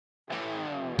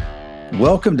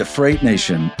Welcome to Freight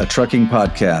Nation, a trucking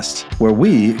podcast where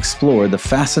we explore the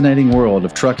fascinating world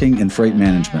of trucking and freight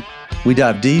management. We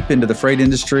dive deep into the freight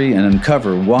industry and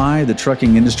uncover why the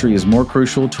trucking industry is more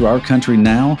crucial to our country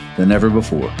now than ever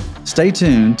before. Stay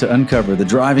tuned to uncover the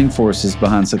driving forces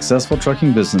behind successful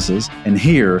trucking businesses and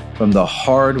hear from the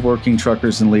hard-working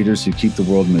truckers and leaders who keep the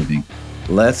world moving.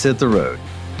 Let's hit the road.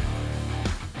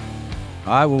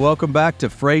 All right, well, welcome back to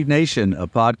Freight Nation, a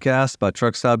podcast by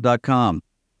truckstop.com.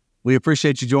 We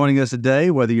appreciate you joining us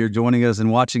today, whether you're joining us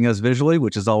and watching us visually,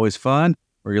 which is always fun,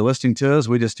 or you're listening to us.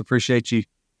 We just appreciate you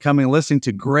coming and listening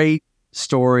to great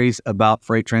stories about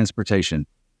freight transportation.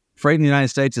 Freight in the United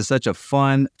States is such a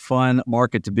fun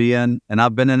market to be in, and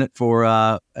I've been in it for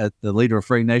at the leader of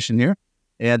Freight Nation here,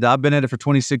 and I've been in it for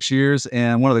 26 years.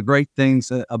 And one of the great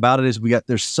things about it is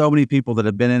there's so many people that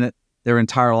have been in it their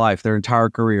entire life, their entire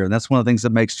career, and that's one of the things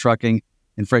that makes trucking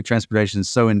and freight transportation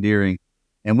so endearing.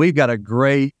 And we've got a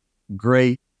great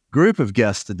group of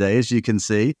guests today, as you can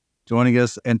see, joining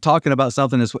us and talking about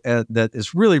something that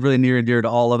is really, really near and dear to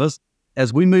all of us.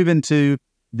 As we move into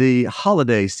the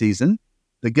holiday season,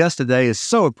 the guest today is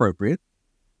so appropriate.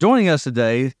 Joining us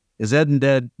today is Ed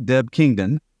and Deb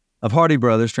Kingdon of Hardy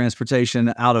Brothers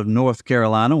Transportation out of North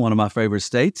Carolina, one of my favorite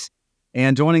states.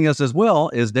 And joining us as well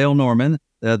is Dale Norman,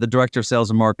 the Director of Sales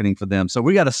and Marketing for them. So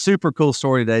we got a super cool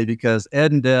story today because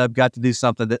Ed and Deb got to do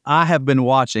something that I have been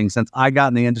watching since I got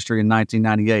in the industry in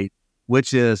 1998,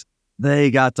 which is they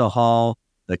got to haul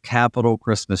the Capitol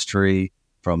Christmas tree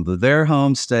from their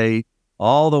home state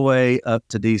all the way up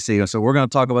to D.C. So we're going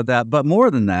to talk about that. But more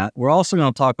than that, we're also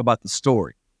going to talk about the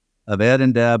story of Ed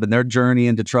and Deb and their journey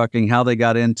into trucking, how they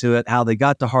got into it, how they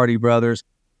got to Hardy Brothers.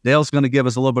 Dale's going to give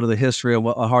us a little bit of the history of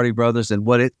Hardy Brothers and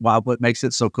what makes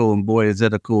it so cool. And boy, is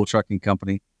it a cool trucking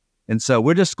company. And so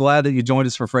we're just glad that you joined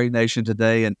us for Freight Nation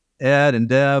today. And Ed and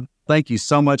Deb, thank you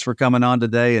so much for coming on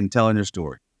today and telling your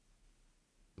story.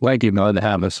 Thank you, glad to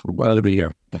have us. We're glad to be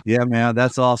here. Yeah, man,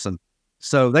 that's awesome.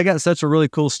 So they got such a really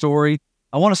cool story.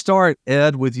 I want to start,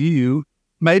 Ed, with you.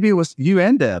 Maybe it was you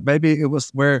and Deb. Maybe it was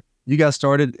where you guys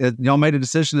started. Y'all made a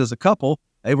decision as a couple.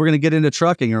 Hey, we're going to get into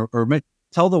trucking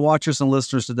tell the watchers and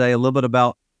listeners today a little bit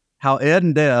about how Ed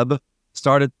and Deb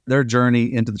started their journey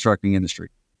into the trucking industry.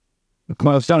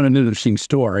 Well, it's not an interesting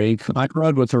story. I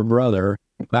rode with her brother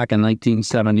back in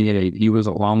 1978. He was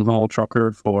a long-haul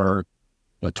trucker for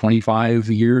 25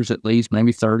 years at least,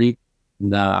 maybe 30.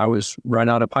 And, I was right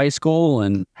out of high school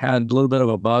and had a little bit of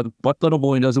a bug. What little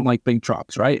boy doesn't like big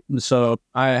trucks, right? So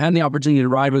I had the opportunity to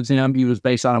ride with him. He was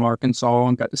based out of Arkansas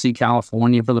and got to see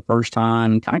California for the first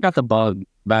time. Kind of got the bug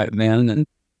back then and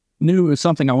knew it was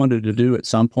something I wanted to do at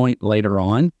some point later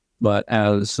on. But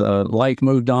as life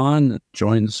moved on,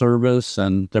 joined the service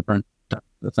and different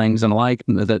things and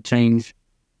that changed,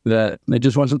 that it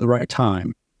just wasn't the right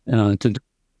time.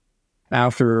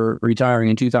 After retiring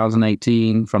in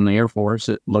 2018 from the Air Force,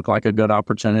 it looked like a good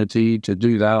opportunity to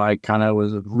do that. I kind of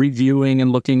was reviewing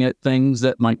and looking at things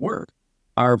that might work.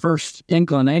 Our first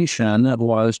inclination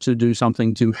was to do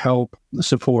something to help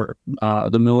support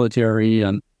the military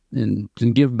and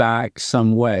give back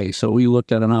some way. So we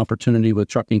looked at an opportunity with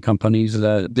trucking companies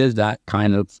that did that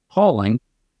kind of hauling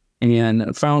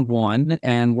and found one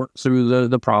and worked through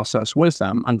the process with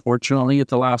them. Unfortunately, at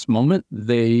the last moment,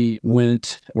 they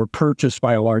were purchased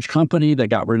by a large company. They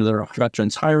got rid of their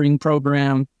veterans hiring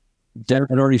program. Deb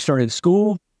had already started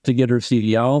school to get her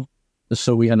CDL,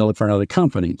 so we had to look for another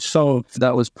company. So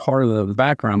that was part of the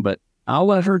background, but I'll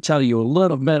let her tell you a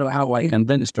little bit of how I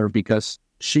convinced her because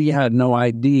she had no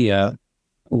idea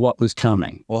what was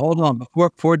coming. Well, hold on.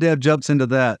 Before Deb jumps into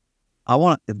that,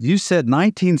 you said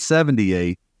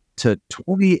 1978 to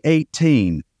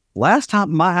 2018. Last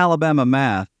time my Alabama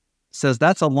math says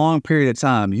that's a long period of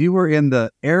time. You were in the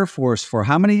Air Force for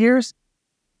how many years?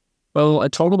 Well, a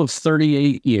total of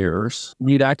 38 years.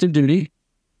 We had active duty,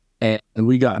 and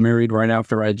we got married right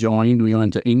after I joined. We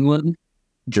went to England,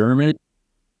 Germany,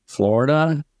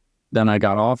 Florida. Then I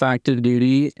got off active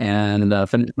duty and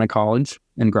finished my college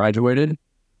and graduated.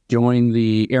 Joined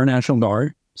the Air National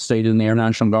Guard, stayed in the Air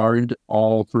National Guard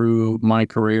all through my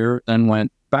career, then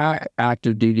went back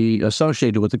active duty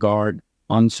associated with the Guard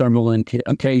on several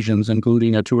occasions,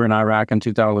 including a tour in Iraq in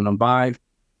 2005,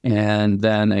 and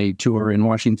then a tour in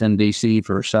Washington, D.C.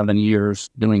 for 7 years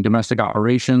doing domestic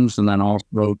operations, and then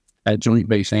also at Joint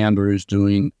Base Andrews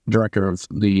doing director of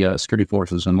the security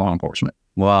forces and law enforcement.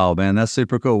 Wow, man, that's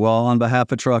super cool. Well, on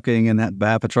behalf of trucking and on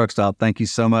behalf of Truck Stop, thank you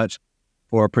so much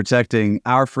for protecting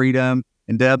our freedom.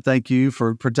 And Deb, thank you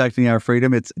for protecting our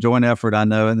freedom. It's a joint effort, I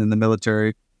know, and in the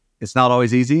military, it's not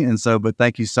always easy. But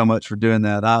thank you so much for doing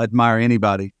that. I admire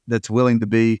anybody that's willing to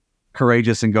be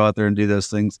courageous and go out there and do those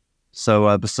things.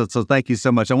 So thank you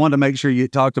so much. I wanted to make sure you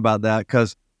talked about that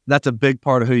because that's a big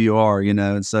part of who you are,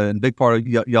 and so a big part of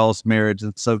y'all's marriage.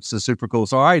 And so super cool.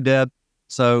 So, all right, Deb.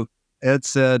 So Ed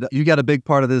said, you got a big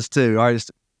part of this too. All right,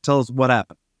 just tell us what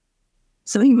happened.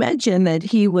 So he mentioned that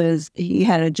he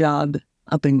had a job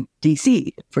up in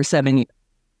DC for 7 years.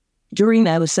 During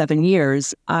those 7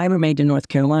 years, I remained in North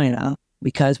Carolina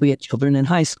because we had children in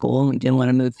high school and we didn't want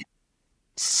to move.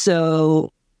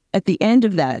 So at the end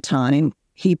of that time,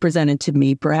 he presented to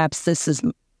me, perhaps this is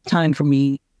time for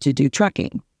me to do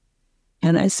trucking.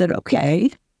 And I said,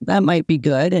 okay, that might be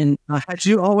good. And had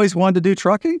you always wanted to do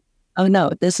trucking? Oh,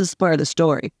 no, this is part of the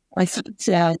story. I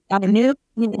said, I knew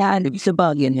he had a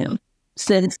bug in him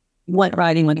since he went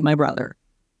riding with my brother.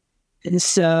 And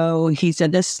so he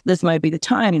said, this might be the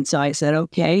time. And so I said,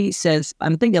 okay. He says,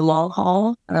 I'm thinking long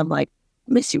haul. And I'm like,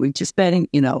 miss you. We've just been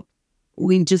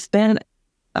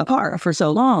apart for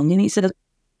so long. And he said,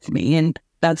 to me, and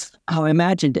that's how I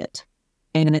imagined it.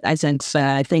 And I said,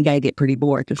 I think I get pretty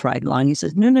bored just riding along. He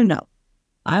says, no.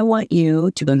 I want you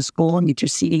to go to school and get your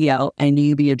CDL and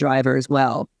you be a driver as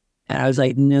well. And I was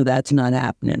like, no, that's not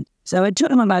happening. So it took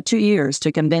him about 2 years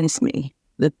to convince me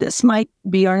that this might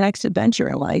be our next adventure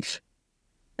in life.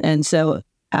 And so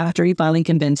after he finally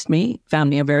convinced me, found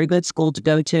me a very good school to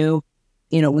go to,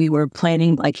 we were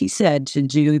planning, like he said, to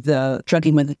do the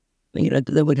trucking with,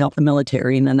 that would help the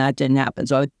military. And then that didn't happen.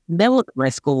 So I then looked at my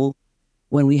school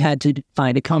when we had to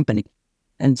find a company.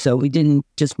 And so we didn't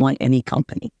just want any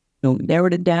company. So we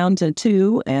narrowed it down to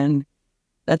 2, and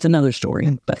that's another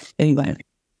story. But anyway.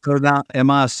 So now,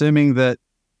 am I assuming that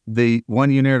the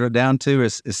one you narrowed it down to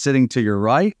is sitting to your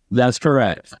right? That's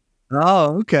correct.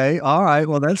 Oh, okay. All right.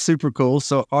 Well, that's super cool.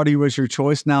 So Artie was your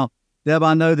choice. Now, Deb,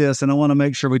 I know this, and I want to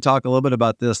make sure we talk a little bit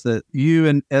about this, that you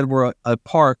and Ed were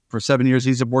apart for 7 years.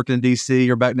 He's working in D.C.,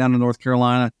 you're back down in North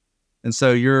Carolina. And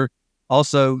so you're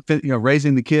also,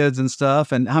 raising the kids and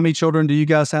stuff. And how many children do you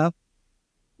guys have?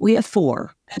 We have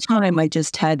 4. At the time, I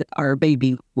just had our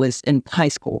baby was in high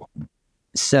school.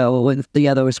 So the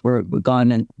others were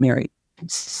gone and married.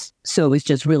 So it was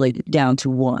just really down to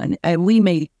 1. And we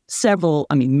made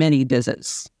many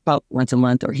visits, about once a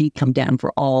month, or he'd come down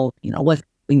for all,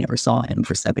 we never saw him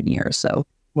for 7 years. So,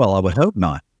 well, I would hope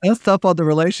not. That's tough on the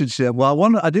relationship.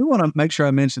 Well, I do want to make sure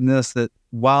I mention this, that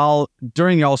while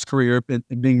during y'all's career,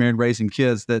 being married, raising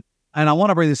kids, and I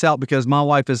want to bring this out because my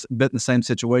wife has been in the same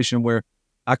situation where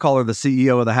I call her the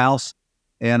CEO of the house.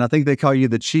 And I think they call you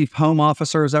the chief home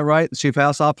officer. Is that right? The chief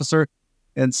house officer.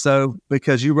 And so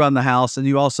because you run the house and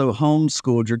you also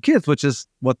homeschooled your kids, which is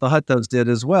what the Huttos did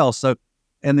as well. So,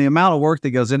 and the amount of work that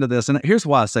goes into this, and here's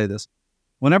why I say this.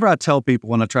 Whenever I tell people,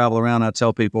 when I travel around, I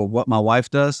tell people what my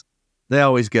wife does, they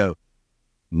always go,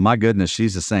 my goodness,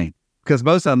 she's a saint. Because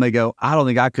most of them, they go, I don't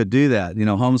think I could do that.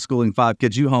 Homeschooling 5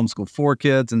 kids, you homeschool 4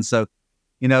 kids. And so,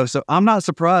 so I'm not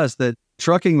surprised that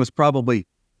trucking was probably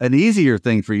an easier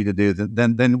thing for you to do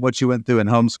than what you went through in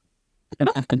homeschool.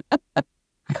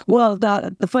 Well,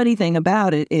 the funny thing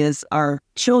about it is our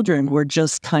children were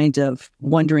just kind of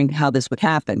wondering how this would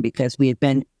happen because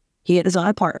he had his own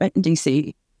apartment in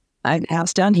D.C., I had a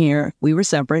house down here, we were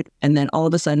separate, and then all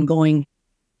of a sudden going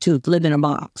to live in a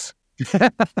box.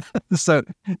 So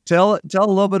tell a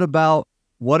little bit about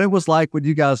what it was like when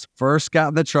you guys first got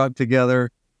in the truck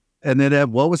together. And then,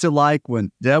 Ed, what was it like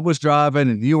when Deb was driving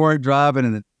and you weren't driving?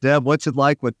 And then, Deb, what's it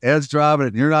like when Ed's driving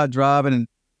and you're not driving? And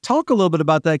talk a little bit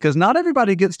about that because not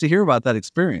everybody gets to hear about that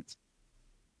experience.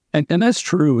 And that's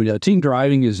true. Team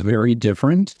driving is very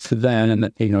different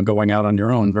than, going out on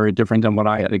your own, very different than what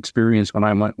I had experienced when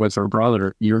I went with her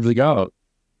brother years ago.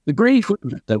 The great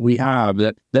equipment that we have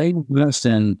that they invest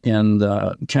in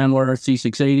the Chandler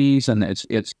C680s, and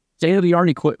it's state-of-the-art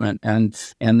equipment,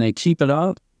 and they keep it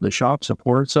up. The shop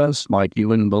supports us like you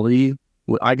wouldn't believe.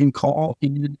 I can call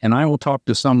and I will talk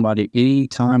to somebody any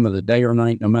time of the day or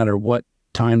night, no matter what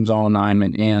time zone I'm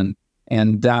in.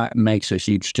 And that makes a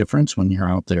huge difference when you're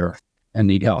out there and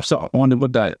need help. So I wanted to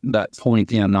put that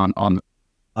point in on. I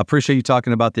appreciate you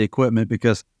talking about the equipment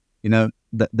because,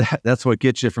 that's what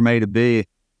gets you from A to B.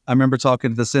 I remember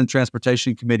talking to the Senate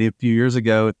Transportation Committee a few years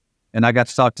ago, and I got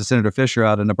to talk to Senator Fisher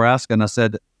out in Nebraska, and I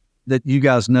said that you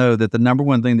guys know that the number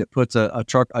one thing that puts a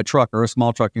truck or a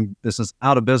small trucking business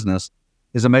out of business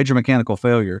is a major mechanical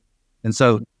failure. And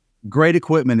so great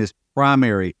equipment is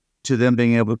primary to them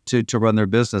being able to run their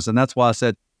business. And that's why I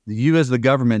said you as the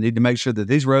government need to make sure that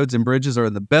these roads and bridges are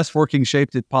in the best working shape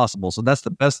that possible. So that's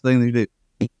the best thing they do.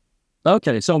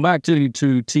 Okay, so back to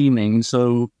teaming.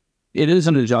 So it is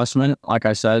an adjustment, like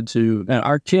I said, and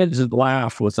our kids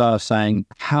laugh with us saying,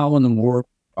 how in the world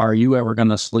are you ever going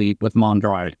to sleep with Mom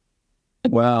driving?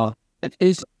 Well, it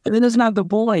is not the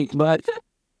point, but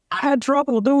I had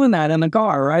trouble doing that in the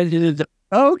car, right?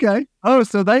 Oh, okay. Oh,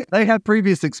 so they had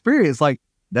previous experience. Like,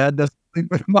 Dad doesn't sleep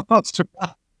with a monster.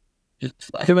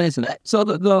 So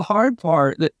the hard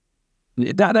part,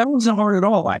 that wasn't hard at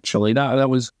all, actually. That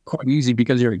was quite easy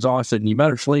because you're exhausted and you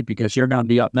better sleep because you're going to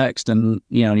be up next and,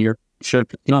 your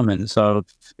shift is coming. So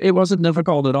it wasn't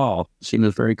difficult at all. She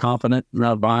was very confident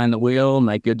behind the wheel,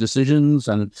 make good decisions,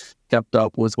 and kept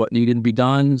up with what needed to be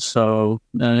done. So,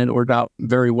 and it worked out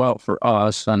very well for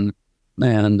us. And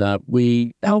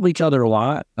we helped each other a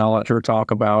lot. I'll let her talk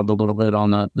about a little bit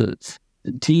on the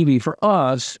TV. For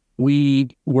us, we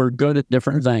were good at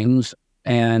different things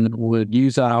and would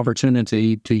use that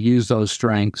opportunity to use those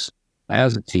strengths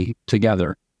as a team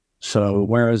together. So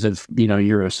whereas if,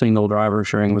 you're a single driver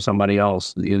sharing with somebody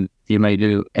else, you may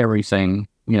do everything,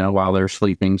 while they're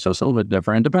sleeping. So it's a little bit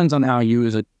different. It depends on how you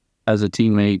as a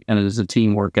teammate and as a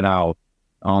team work it out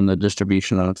on the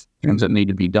distribution of things that need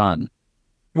to be done.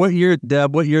 What year,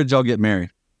 Deb, did y'all get married?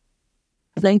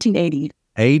 1980.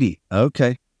 80.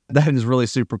 Okay. That is really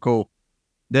super cool.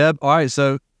 Deb, all right.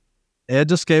 So Ed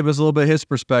just gave us a little bit of his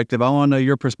perspective. I want to know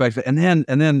your perspective. And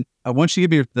then once you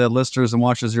give me the listeners and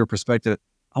watchers your perspective,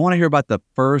 I want to hear about the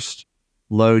first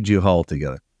load you hauled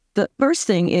together. The first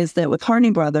thing is that with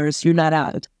Harney Brothers, you're not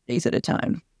out days at a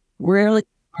time. Rarely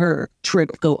her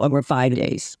trip go over 5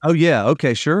 days. Oh, yeah.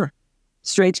 Okay, sure.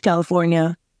 Straight to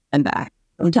California and back,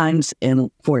 sometimes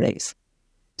in 4 days.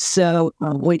 So,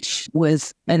 which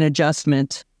was an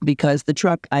adjustment because the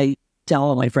truck, I tell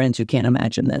all my friends who can't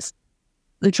imagine this,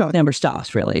 the truck never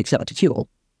stops really, except to fuel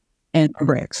and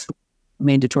brakes,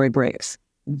 mandatory brakes.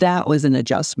 That was an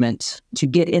adjustment to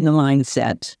get in the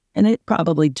mindset. And it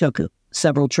probably took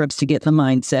several trips to get the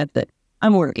mindset that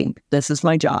I'm working. This is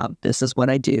my job. This is what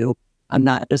I do. I'm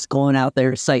not just going out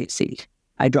there sightseeing.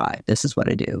 I drive. This is what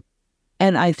I do.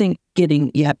 And I think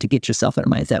you have to get yourself in a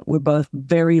mindset. We're both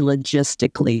very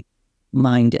logistically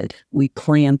minded. We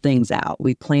plan things out.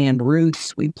 We plan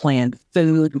routes. We plan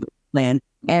food. We plan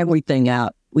everything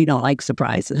out. We don't like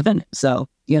surprises. So,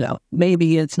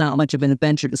 maybe it's not much of an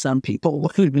adventure to some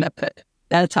people.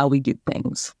 That's how we do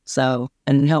things. So,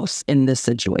 and it helps in this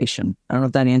situation. I don't know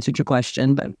if that answered your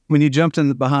question, but when you jumped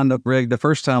in behind the rig the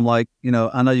first time, I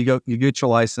know you get your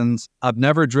license. I've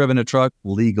never driven a truck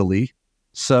legally.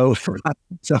 So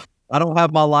I don't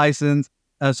have my license.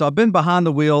 So I've been behind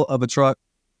the wheel of a truck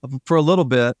for a little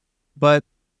bit, but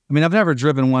I've never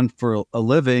driven one for a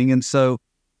living. And so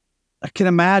I can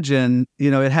imagine,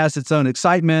 it has its own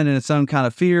excitement and its own kind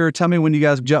of fear. Tell me, when you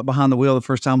guys jumped behind the wheel the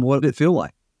first time, what did it feel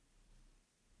like?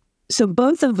 So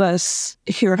both of us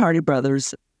here at Hardy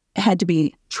Brothers had to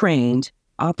be trained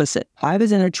opposite. I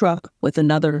was in a truck with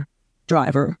another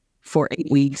driver for 8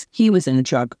 weeks. He was in a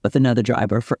truck with another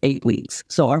driver for 8 weeks.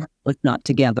 So our was not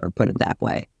together, put it that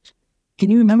way.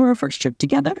 Can you remember our first trip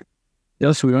together?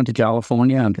 Yes, we went to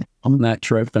California on that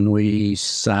trip, and we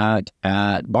sat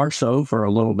at Barstow for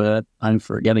a little bit. I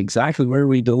forget exactly where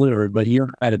we delivered, but you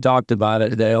had talked about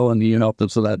it, Dale, and you helped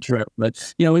us with that trip.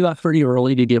 But, we left pretty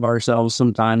early to give ourselves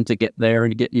some time to get there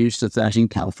and get used to things in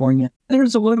California.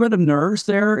 There's a little bit of nerves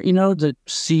there, to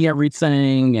see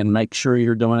everything and make sure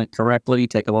you're doing it correctly,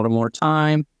 take a little more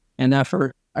time and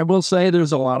effort. I will say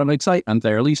there's a lot of excitement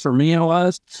there. At least for me, it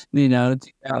was.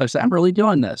 I'm really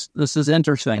doing this. This is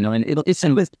interesting.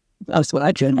 That's what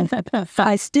I do.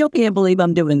 I still can't believe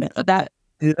I'm doing it.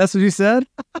 That's what you said?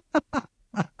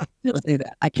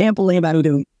 I can't believe I'm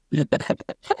doing it.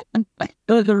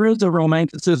 There is a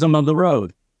romanticism of the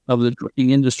road, of the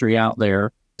trucking industry out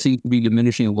there. Seems to be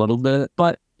diminishing a little bit,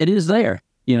 but it is there.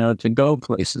 To go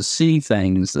places, see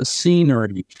things, the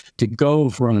scenery, to go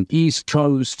from East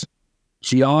Coast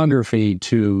geography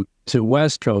to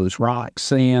West Coast, rock,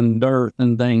 sand, dirt,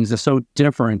 and things are so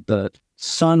different. The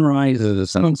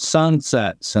sunrises and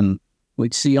sunsets, and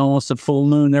we'd see almost a full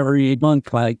moon every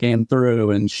month like came through,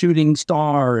 and shooting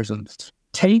stars, and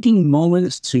taking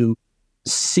moments to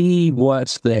see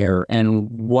what's there and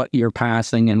what you're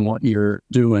passing and what you're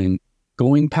doing.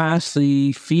 Going past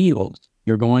the fields,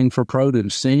 you're going for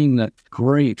produce, seeing the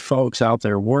great folks out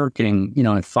there working,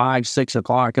 at 5, 6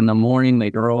 o'clock in the morning, they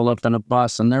roll up in a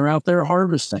bus and they're out there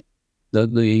harvesting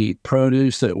the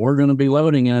produce that we're going to be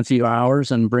loading in a few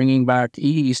hours and bringing back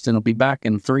east, and it'll be back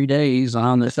in 3 days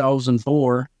on the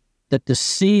 1004. That to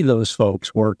see those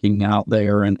folks working out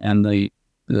there and the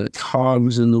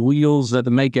cogs and the wheels that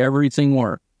make everything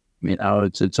work.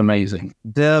 It's amazing.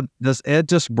 Deb, does Ed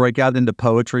just break out into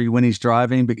poetry when he's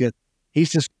driving? Because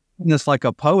he's just this like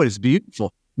a poet. It's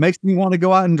beautiful. Makes me want to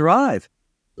go out and drive.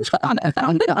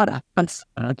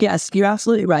 Yes, you're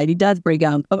absolutely right. He does break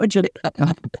out poetry.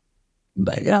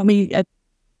 But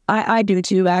I do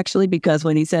too, actually, because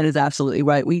what he said is absolutely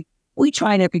right. We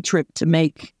try every trip to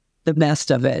make the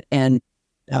best of it, and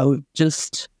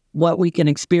just what we can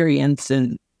experience.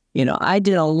 And I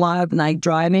did a lot of night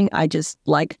driving. I just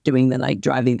like doing the night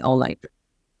driving all night,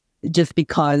 just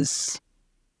because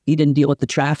you didn't deal with the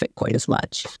traffic quite as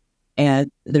much.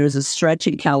 And there's a stretch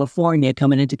in California,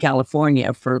 coming into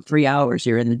California for 3 hours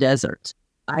here in the desert.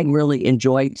 I really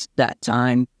enjoyed that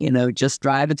time, just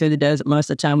driving through the desert. Most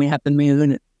of the time we have the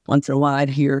moon. Once in a while I'd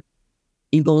hear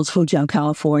Eagles, Hotel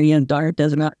California, and dark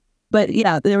desert. But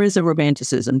yeah, there is a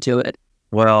romanticism to it.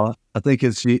 Well, I think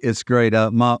it's great.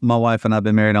 My wife and I have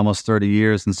been married almost 30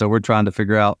 years, and so we're trying to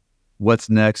figure out what's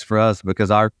next for us,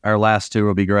 because our last two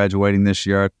will be graduating this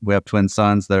year. We have twin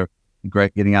sons that are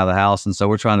great getting out of the house, and so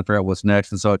we're trying to figure out what's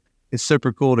next. And so it's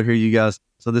super cool to hear you guys.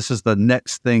 So this is the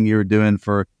next thing you're doing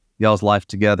for y'all's life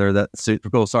together. That's super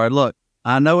cool. Sorry, look,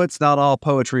 I know it's not all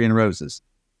poetry and roses.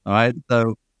 All right.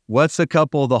 So what's a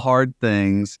couple of the hard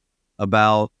things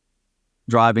about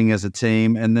driving as a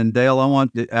team? And then Dale, I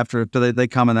want, after they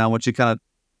comment, I want you to kind of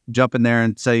jump in there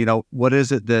and say, what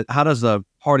is it how does the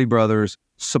Hardy Brothers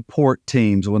support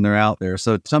teams when they're out there?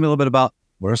 So tell me a little bit about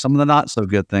what are some of the not so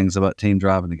good things about team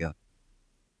driving together?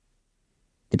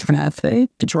 Traffic,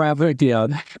 yeah.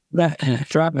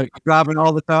 Traffic. Driving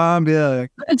all the time, yeah.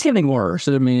 It's getting worse.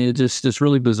 I mean, it's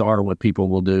really bizarre what people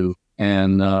will do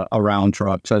and around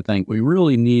trucks. I think we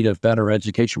really need a better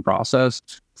education process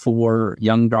for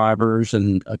young drivers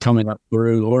and coming up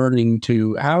through learning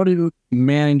how to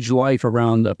manage life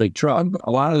around a big truck.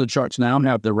 A lot of the trucks now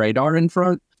have the radar in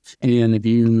front, and if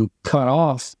you cut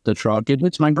off the truck, it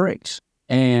hits my brakes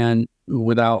and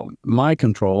without my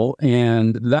control,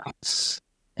 and that's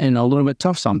a little bit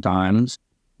tough sometimes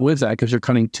with that because you're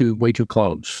cutting way too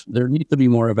close. There needs to be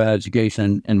more of an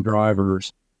education in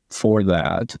drivers for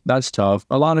that. That's tough.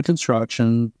 A lot of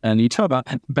construction, and you talk about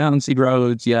bouncy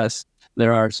roads. Yes,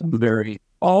 there are some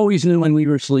always knew when we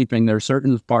were sleeping. There are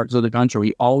certain parts of the country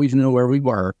we always knew where we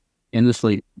were in the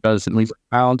sleep, because we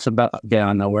bounce about, yeah,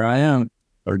 I know where I am,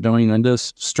 or doing in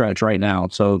this stretch right now.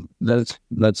 So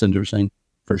that's interesting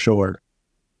for sure.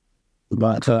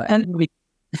 But and we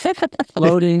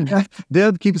loading.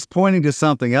 Deb keeps pointing to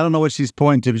something. I don't know what she's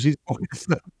pointing to, but she's pointing to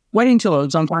something. Waiting to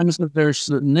load. Sometimes there's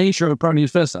the nature of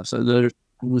produce business. So there's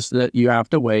that you have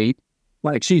to wait.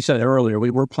 Like she said earlier,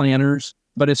 we were planners,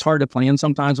 but it's hard to plan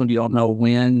sometimes when you don't know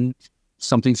when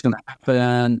something's going to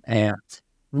happen. And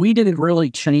we didn't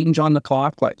really change on the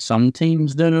clock like some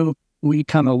teams do. We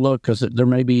kind of look because there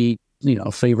may be,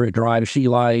 favorite drive she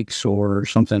likes or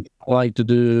something I like to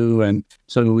do. And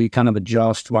so we kind of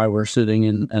adjust while we're sitting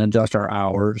and adjust our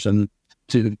hours and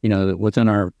to, within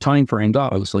our time frames,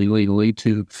 obviously legally,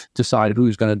 to decide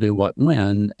who's going to do what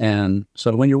when. And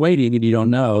so when you're waiting and you don't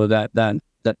know, that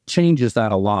changes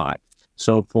that a lot.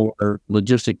 So for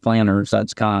logistic planners,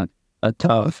 that's kind of a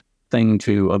tough thing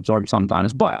to absorb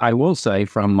sometimes. But I will say,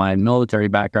 from my military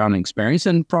background and experience,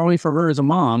 and probably for her as a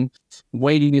mom,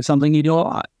 waiting is something you do a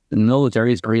lot. The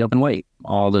military is hurry up and wait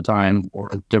all the time for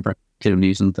different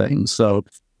activities and things. So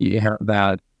you have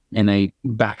that in a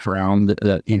background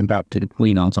that you have to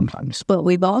lean on sometimes. But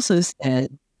we've also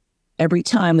said every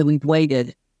time that we've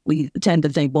waited, we tend to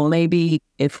think, well, maybe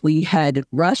if we had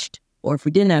rushed or if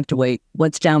we didn't have to wait,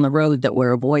 what's down the road that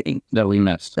we're avoiding? That we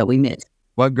missed.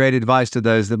 What great advice to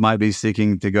those that might be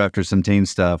seeking to go after some team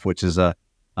stuff, which is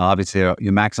obviously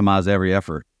you maximize every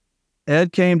effort.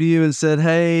 Ed came to you and said,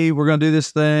 hey, we're going to do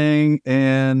this thing.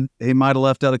 And he might have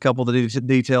left out a couple of the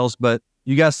details, but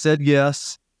you guys said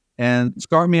yes. And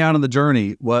start me out on the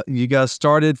journey. What you guys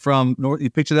started from you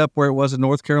picked it up where it was in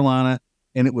North Carolina,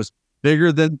 and it was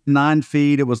bigger than 9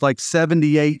 feet. It was like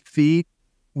 78 feet.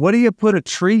 What do you put a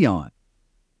tree on?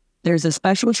 There's a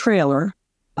special trailer,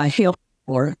 a hail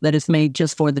trailer, that is made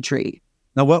just for the tree.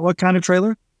 Now, what kind of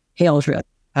trailer? Hail trailer.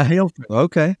 A hail trailer.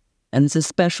 Okay. And it's a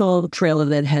special trailer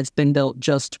that has been built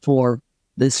just for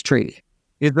this tree.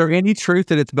 Is there any truth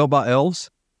that it's built by elves?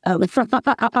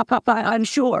 I'm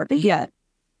sure. Yeah.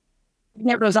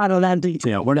 Never goes out of that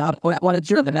detail. We're not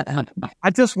sure that. I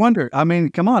just wonder. I mean,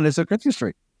 come on, it's a Christmas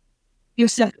tree. You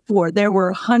said before, there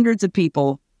were hundreds of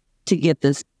people to get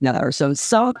this together. So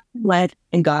some went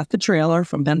and got the trailer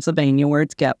from Pennsylvania where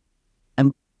it's kept,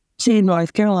 and to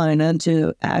North Carolina,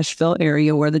 to Asheville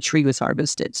area where the tree was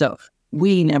harvested. So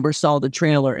we never saw the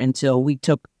trailer until we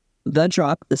took the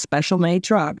truck, the special made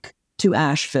truck, to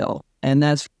Asheville. And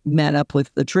that's met up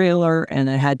with the trailer, and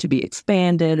it had to be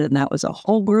expanded. And that was a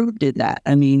whole group did that.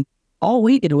 I mean, all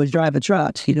we did was drive a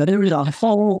truck. There was a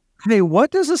whole... Hey, what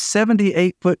does a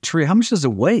 78-foot tree, how much does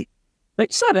it weigh? They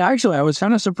said, actually, I was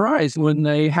kind of surprised when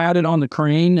they had it on the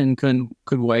crane and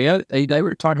could weigh it. They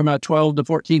were talking about 12 to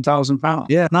 14,000 pounds.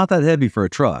 Yeah, not that heavy for a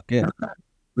truck. Yeah.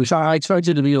 Which I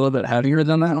expected to be a little bit heavier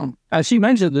than that. As she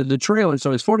mentioned, the trailer,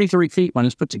 so it's 43 feet when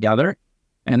it's put together.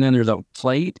 And then there's a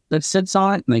plate that sits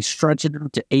on it, and they stretch it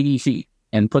to 80 feet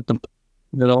and put the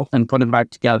middle and put it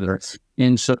back together.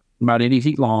 And so about 80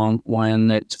 feet long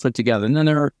when it's put together. And then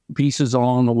there are pieces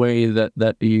along the way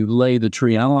that you lay the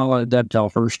tree. And I'll let Deb tell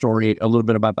her story a little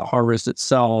bit about the harvest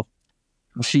itself.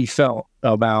 She felt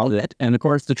about it. And of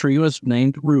course, the tree was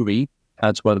named Ruby.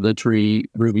 That's what the tree,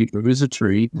 Ruby is a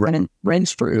tree, red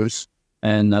spruce.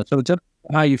 And so tell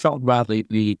how you felt about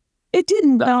the It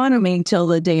didn't dawn on me until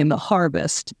the day of the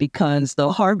harvest, because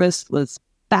the harvest was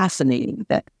fascinating,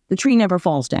 that the tree never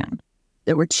falls down.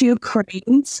 There were 2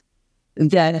 cranes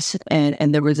that,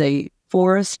 and there was a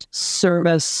Forest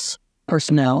Service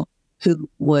personnel who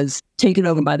was taken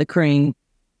over by the crane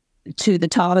to the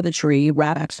top of the tree,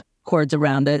 wrapped cords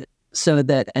around it so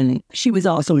that, and she was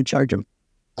also in charge of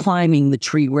climbing the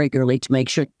tree regularly to make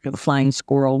sure the flying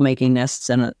squirrel making nests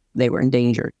and they were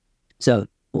endangered. So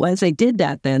once they did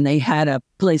that, then they had a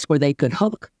place where they could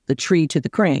hook the tree to the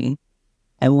crane.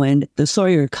 And when the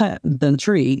sawyer cut the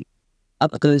tree,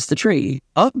 up goes the tree.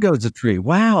 Up goes the tree.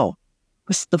 Wow.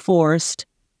 The forest,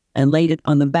 and laid it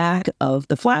on the back of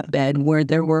the flatbed where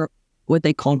there were what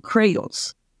they called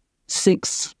cradles,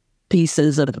 6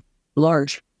 pieces of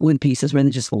large wood pieces where they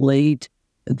just laid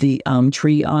the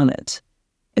tree on it.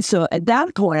 And so at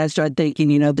that point, I started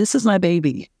thinking, this is my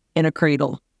baby in a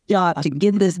cradle. To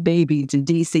get this baby to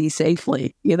DC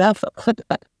safely,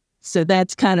 So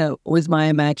that's kind of was my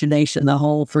imagination. The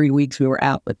whole 3 weeks we were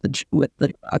out with the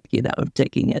truck,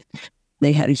 taking it.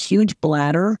 They had a huge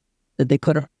bladder that they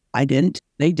could have. I didn't.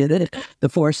 They did it. The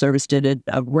Forest Service did it.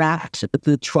 Wrapped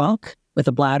the trunk with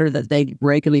a bladder that they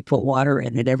regularly put water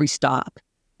in at every stop.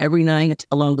 Every night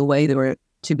along the way, there were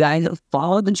 2 guys that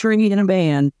followed the tree in a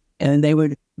van, and they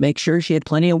would make sure she had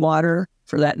plenty of water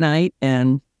for that night.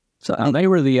 And so they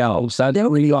were the elves. That's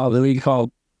what we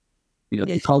called.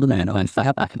 They called them animals.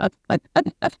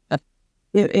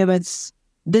 It was.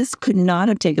 This could not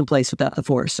have taken place without the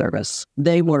Forest Service.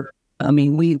 They were.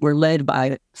 We were led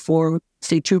by 4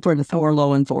 state trooper and 4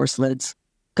 law enforcement,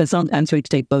 because sometimes we had to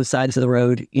take both sides of the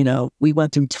road. We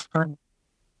went through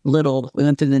we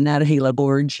went through the Natahela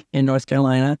Gorge in North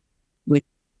Carolina. We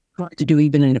tried to do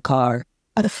even in a car.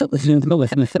 It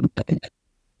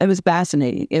was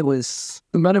fascinating. It was.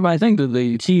 But I think that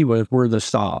the key were the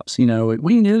stops. We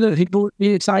knew that people would be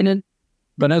excited,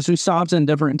 but as we stopped in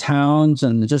different towns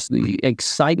and just the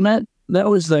excitement that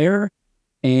was there,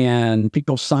 and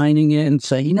people signing in and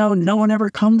saying, no one ever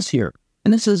comes here,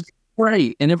 and this is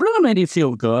great. And it really made you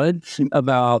feel good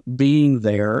about being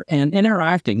there and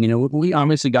interacting. We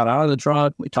obviously got out of the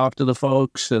truck. We talked to the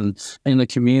folks and in the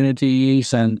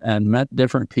communities and met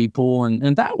different people.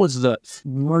 And that was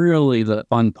really the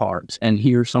fun part, and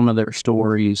hear some of their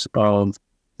stories of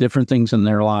different things in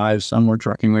their lives. Some were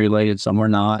trucking related, some were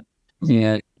not.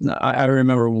 And I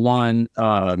remember one,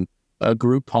 a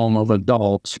group home of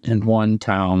adults in one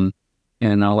town.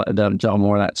 And I'll let Deb tell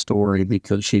more of that story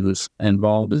because she was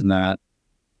involved in that.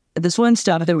 This one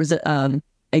stop, there was a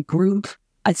group,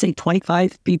 I'd say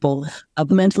 25 people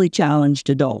of mentally challenged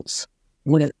adults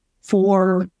with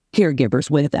 4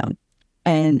 caregivers with them.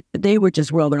 And they were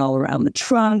just rolling all around the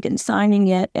trunk and signing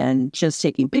it and just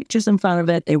taking pictures in front of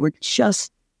it. They were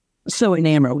just so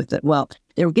enamored with it. Well,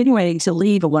 they were getting ready to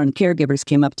leave, and one of the caregivers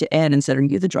came up to Ed and said, "Are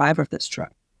you the driver of this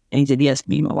truck?" And he said, "Yes,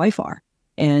 me and my wife are."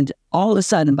 And all of a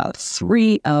sudden, about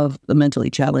 3 of the mentally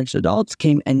challenged adults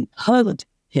came and hugged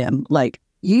him like,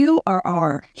 "You are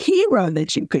our hero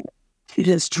that you could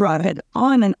just drive it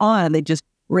on and on." They just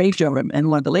raved over him. And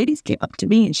one of the ladies came up to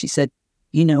me and she said,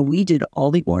 "We did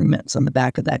all the ornaments on the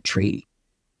back of that tree,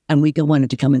 and we wanted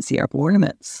to come and see our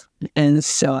ornaments." And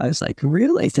so I was like,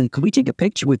 "Really?" I said, "Could we take a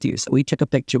picture with you?" So we took a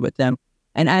picture with them.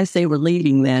 And as they were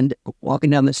leaving, then walking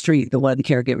down the street, one of the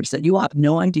caregivers said, "You have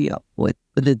no idea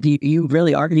you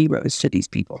really are heroes to these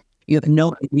people. You have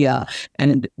no idea,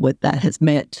 and what that has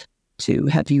meant to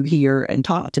have you here and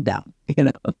talk to them."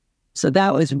 So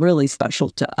that was really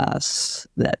special to us.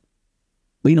 That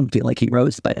we don't feel like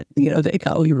heroes, but they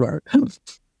call heroes.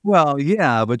 Well,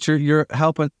 yeah, but you're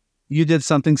helping. You did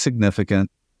something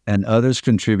significant, and others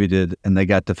contributed, and they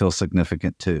got to feel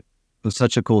significant too. It was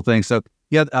such a cool thing. So.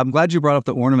 Yeah, I'm glad you brought up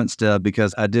the ornaments, Deb,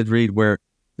 because I did read where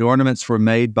the ornaments were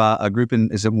made by a group in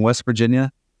West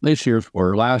Virginia? This year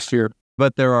or last year.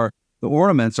 But the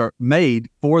ornaments are made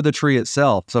for the tree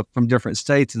itself, so from different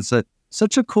states. And so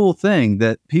such a cool thing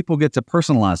that people get to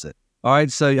personalize it. All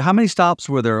right, so how many stops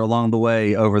were there along the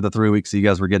way over the 3 weeks that you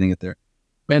guys were getting it there?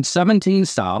 We had 17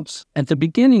 stops. At the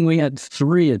beginning, we had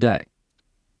 3 a day.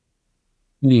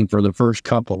 Meaning for the first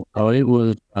couple. So it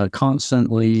was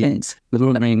constantly, and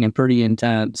pretty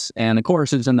intense. And of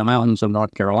course, it's in the mountains of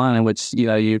North Carolina, which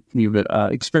you've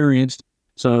experienced.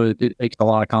 So it takes a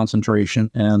lot of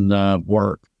concentration and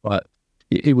work. But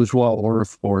it was well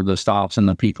worth for the stops and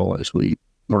the people as we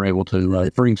were able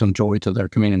to bring some joy to their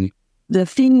community. The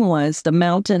theme was the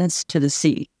mountains to the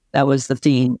sea. That was the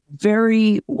theme.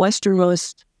 Very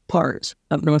westernmost part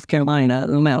of North Carolina,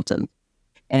 the mountain.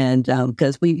 And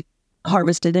because we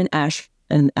harvested in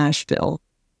Asheville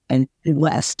and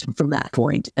west from that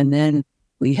point. And then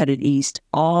we headed east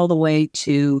all the way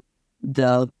to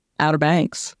the Outer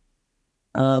Banks.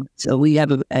 So we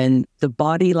have, and the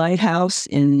Body Lighthouse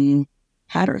in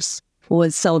Hatteras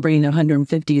was celebrating their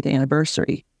 150th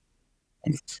anniversary.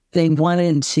 And they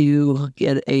wanted to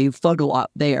get a photo op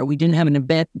there. We didn't have an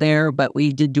event there, but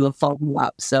we did do a photo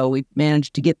op. So we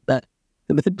managed to get the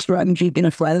truck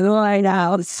in front of the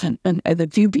lighthouse. And the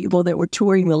few people that were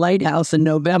touring the lighthouse in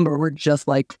November were just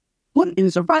like, what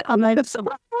is a right on night of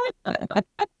summer?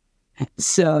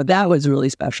 So that was really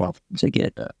special to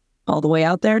get all the way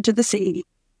out there to the sea.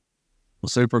 Well,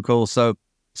 super cool. So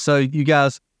you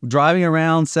guys driving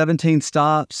around 17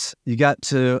 stops, you got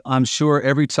to, I'm sure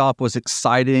every stop was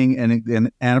exciting.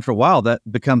 And after a while, that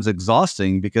becomes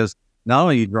exhausting because not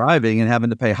only are you driving and having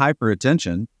to pay hyper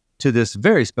attention to this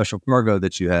very special cargo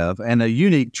that you have and a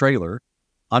unique trailer.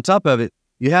 On top of it,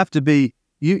 you have to be,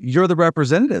 you're the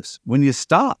representatives when you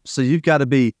stop. So you've got to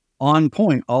be on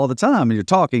point all the time and you're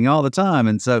talking all the time.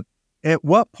 And so at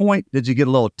what point did you get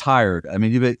a little tired? I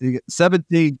mean, you get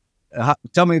 17,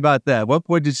 tell me about that. What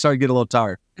point did you start to get a little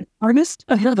tired? Harvest?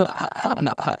 That's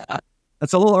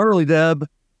a little early, Deb.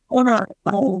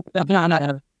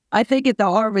 I think at the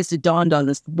harvest, it dawned on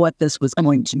us what this was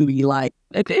going to be like.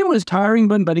 It was tiring,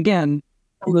 but again,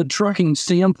 from the trucking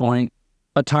standpoint,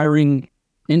 a tiring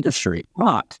industry.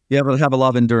 Not. You have a lot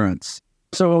of endurance.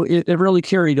 So it really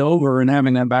carried over, and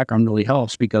having that background really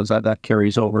helps because that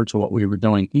carries over to what we were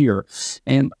doing here.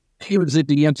 And it was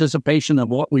the anticipation of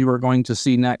what we were going to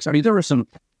see next. I mean, there were some,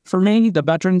 for me, the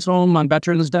Veterans Home on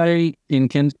Veterans Day in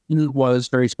Kingdon was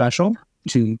very special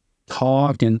to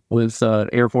talk and with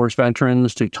Air Force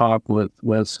veterans, to talk with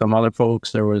some other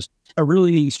folks. There was a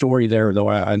really neat story there, though,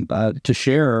 to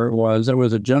share. Was there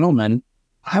was a gentleman.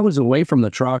 I was away from the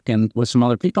truck and with some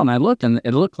other people, and I looked, and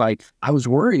it looked like I was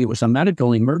worried it was a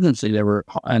medical emergency.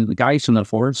 And the guys from the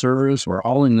Forest Service were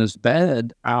hauling this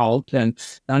bed out, and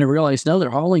I realized, no, they're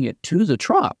hauling it to the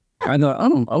truck. I thought,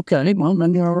 oh, okay, well,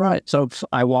 maybe all right. So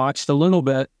I watched a little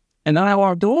bit, and then I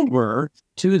walked over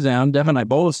to them. Deb and I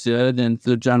both did, and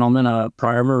the gentleman, a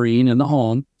prior Marine in the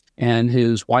home, and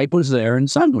his wife was there,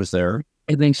 and son was there.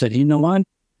 And they said, you know what?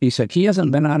 He said, he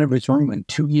hasn't been out of his room in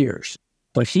 2 years.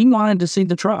 But he wanted to see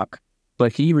the truck,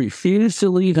 but he refused to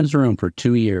leave his room for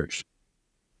 2 years.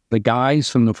 The guys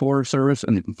from the Forest Service,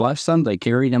 and bless them, they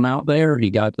carried him out there. He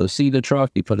got to see the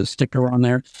truck. He put a sticker on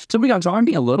there. So we got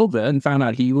talking a little bit and found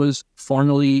out he was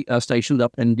formerly stationed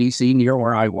up in D.C. near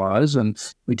where I was. And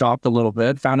we talked a little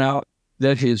bit, found out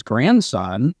that his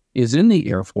grandson is in the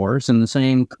Air Force in the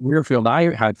same career field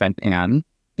I had been in.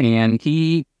 And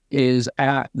he is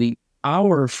at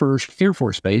our first Air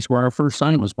Force base where our first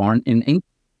son was born in England.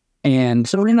 And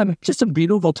so we had just a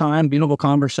beautiful time, beautiful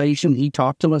conversation. He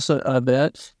talked to us a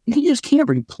bit. You just can't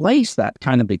replace that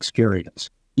kind of experience.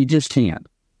 You just can't.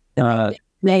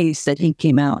 Amazed that he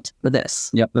came out for this.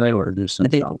 Yep, they were just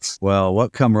themselves. Well,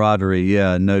 what camaraderie,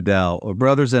 yeah, no doubt. Well,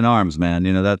 brothers in arms, man,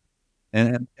 that,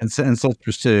 and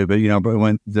sisters too, but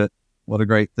what a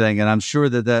great thing. And I'm sure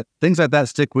that things like that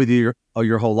stick with you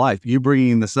your whole life. You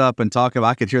bringing this up and talking,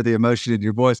 I could hear the emotion in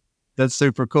your voice. That's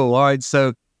super cool. All right.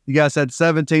 So you guys had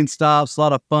 17 stops, a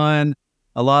lot of fun,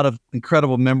 a lot of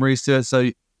incredible memories to it.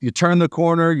 So you turn the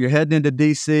corner, you're heading into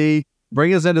DC.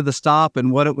 Bring us into the stop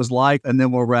and what it was like, and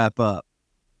then we'll wrap up.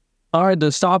 All right.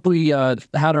 The stop, we had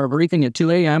our briefing at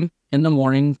 2 a.m. in the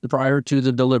morning prior to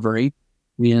the delivery.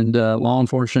 And law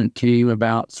enforcement came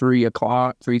about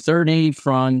 3:30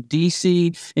 from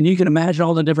D.C. And you can imagine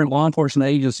all the different law enforcement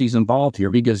agencies involved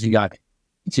here because you got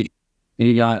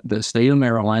the state of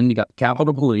Maryland, you got the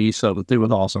Capitol Police, so it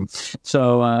was awesome.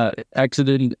 So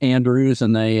exited Andrews,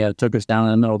 and they took us down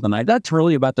in the middle of the night. That's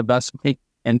really about the best way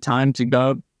and time to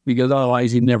go because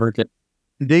otherwise you'd never get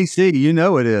D.C.,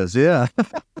 it is, yeah.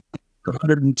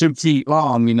 102 feet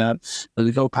long,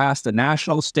 We go past the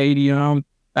National Stadium.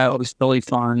 That was really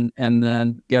fun, and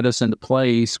then get us into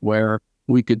place where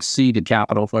we could see the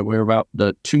Capitol. We were about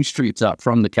the 2 streets up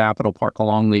from the Capitol Park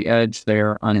along the edge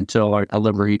there until our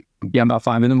delivery. Yeah, about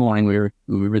 5 a.m.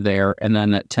 we were there, and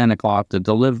then at 10 o'clock the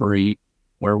delivery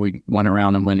where we went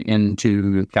around and went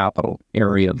into the Capitol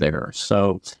area there.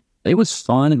 So it was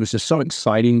fun. It was just so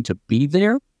exciting to be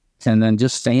there and then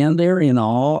just stand there in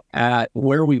awe at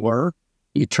where we were.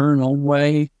 You turn one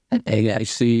way, I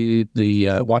see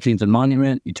the Washington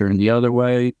Monument. You turn the other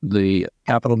way, the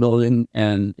Capitol building,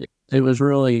 and it was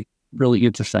really, really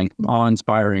interesting,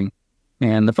 awe-inspiring.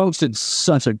 And the folks did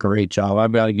such a great job.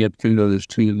 I've got to give kudos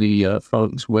to the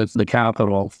folks with the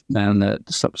Capitol, and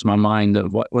that slips my mind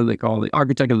of what do they call the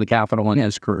architect of the Capitol and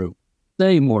his crew.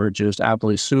 They were just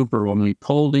absolutely super when we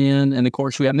pulled in, and of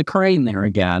course we had the crane there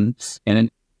again,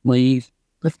 and we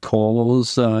with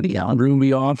Cole's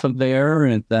Ruby off of there,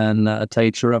 and then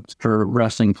takes her up to her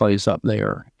resting place up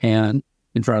there and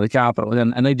in front of the Capitol,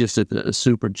 and they just did a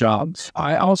super job.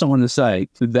 I also want to say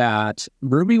that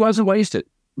Ruby wasn't wasted.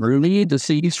 The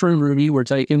seeds from Ruby were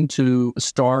taken to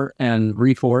start and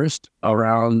reforest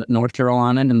around North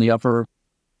Carolina and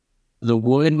the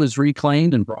wood was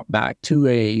reclaimed and brought back to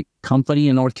a company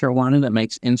in North Carolina that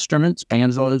makes instruments,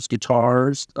 banjos,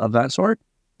 guitars, of that sort.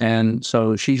 And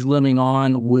so she's living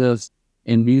on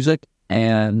in music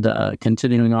and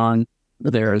continuing on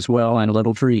there as well, and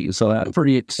little trees. So that's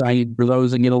pretty exciting for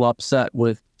those that get a little upset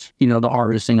with, the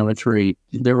harvesting of a tree.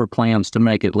 There were plans to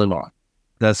make it live on.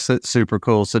 That's super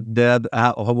cool. So, Deb,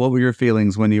 what were your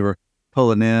feelings when you were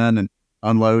pulling in and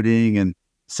unloading and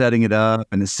setting it up,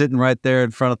 and it's sitting right there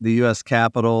in front of the U.S.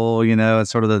 Capitol, and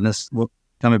sort of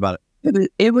tell me about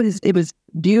it. It was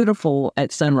beautiful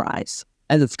at sunrise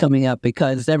as it's coming up,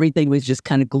 because everything was just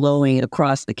kind of glowing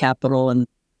across the Capitol, and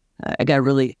I got a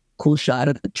really cool shot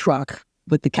of the truck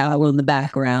with the Capitol in the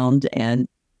background.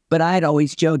 But I had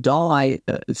always joked, all my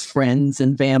friends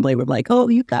and family were like, "Oh,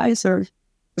 you guys are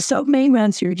so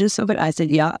famous, you're just so good." I said,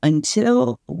 "Yeah,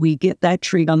 until we get that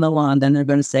tree on the lawn, then they're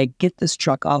going to say, get this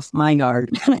truck off my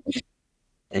yard."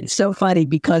 It's so funny,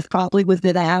 because probably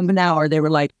within a half an hour, they were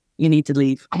like, "You need to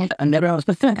leave." And never else,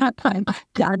 I had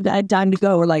time to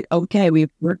go. We're like, "Okay, we're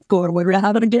going, we're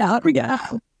out of get out. We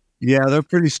got." Yeah, they're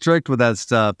pretty strict with that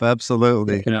stuff.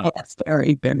 Absolutely. Yes,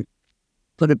 very, very.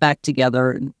 Put it back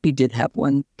together. And we did have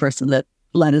one person that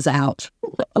let us out,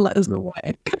 let us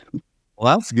away.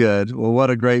 Well, that's good. Well, what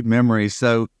a great memory.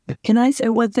 So, can I say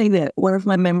one thing that one of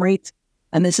my memories,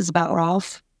 and this is about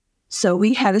Ralph? So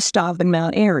we had a stop in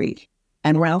Mount Airy,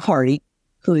 and Ralph Hardy,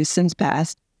 who has since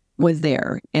passed, was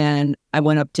there. And I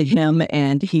went up to him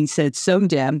and he said, "So,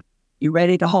 Deb, you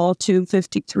ready to haul 2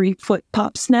 53-foot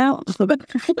pops now?"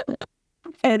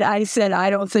 And I said, "I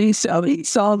don't think so." He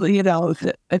saw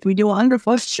if we do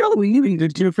 100-foot, sure, we need to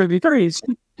do 53s.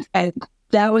 And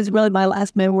that was really my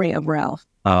last memory of Ralph.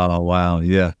 Oh, wow.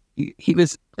 Yeah. He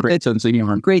was great sense of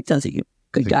humor. Great sense of humor.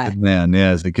 Good guy. Good man.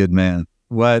 Yeah, he's a good man.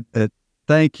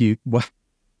 Thank you.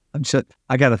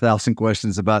 I got 1,000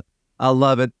 questions about, I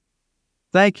love it.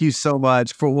 Thank you so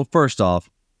much first off,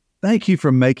 thank you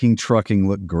for making trucking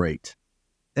look great.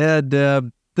 And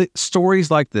the stories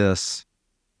like this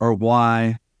are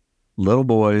why little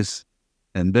boys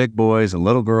and big boys and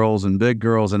little girls and big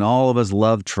girls and all of us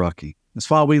love trucking. That's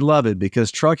why we love it,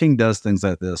 because trucking does things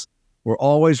like this. We're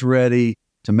always ready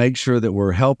to make sure that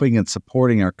we're helping and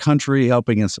supporting our country,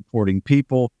 helping and supporting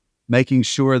people, making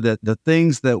sure that the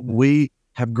things that we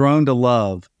have grown to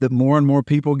love, that more and more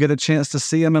people get a chance to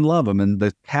see them and love them. And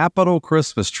the Capitol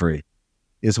Christmas tree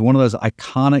is one of those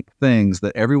iconic things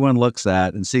that everyone looks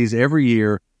at and sees every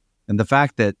year. And the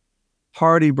fact that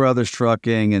Hardy Brothers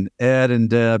Trucking and Ed and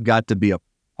Deb got to be a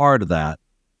part of that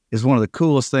is one of the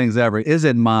coolest things ever, is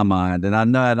in my mind. And I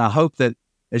know, and I hope that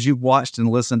as you've watched and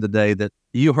listened today, that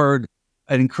you heard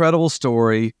an incredible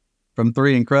story from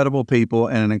 3 incredible people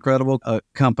and an incredible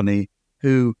company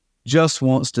who just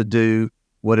wants to do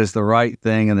what is the right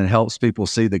thing, and it helps people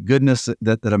see the goodness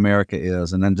that America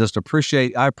is. And then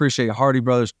I appreciate Hardy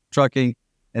Brothers Trucking,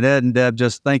 and Ed and Deb,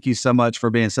 just thank you so much for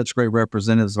being such great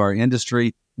representatives of our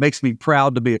industry. Makes me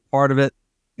proud to be a part of it.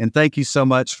 And thank you so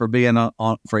much for being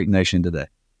on Freight Nation today.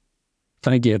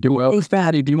 Thank you. Well,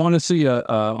 Fatty, do you want to see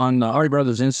on Hardy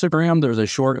Brothers Instagram, there's a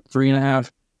short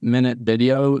 3.5-minute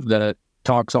video that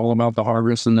talks all about the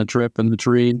harvest and the trip and the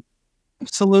tree?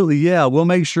 Absolutely. Yeah. We'll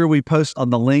make sure we post on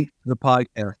the link to the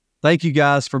podcast. Thank you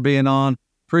guys for being on.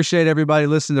 Appreciate everybody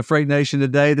listening to Freight Nation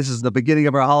today. This is the beginning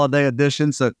of our holiday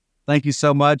edition. So thank you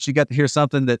so much. You got to hear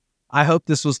something that I hope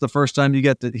this was the first time you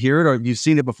get to hear it, or you've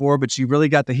seen it before, but you really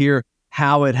got to hear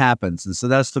how it happens. And so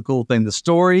that's the cool thing. The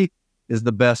story is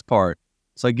the best part.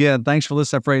 So again, thanks for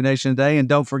listening to Freight Nation today. And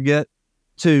don't forget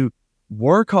to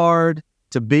work hard,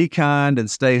 to be kind, and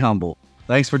stay humble.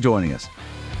 Thanks for joining us.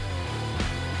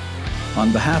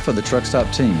 On behalf of the Truck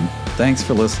Stop team, Thanks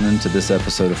for listening to this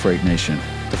episode of Freight Nation.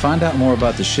 To find out more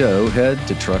about the show, head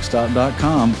to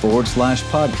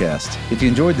truckstop.com/podcast. If you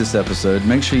enjoyed this episode,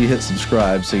 make sure you hit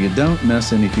subscribe so you don't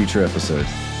miss any future episodes.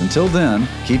 Until then,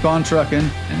 keep on trucking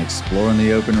and exploring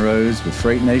the open roads with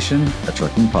Freight Nation, a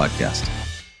trucking podcast.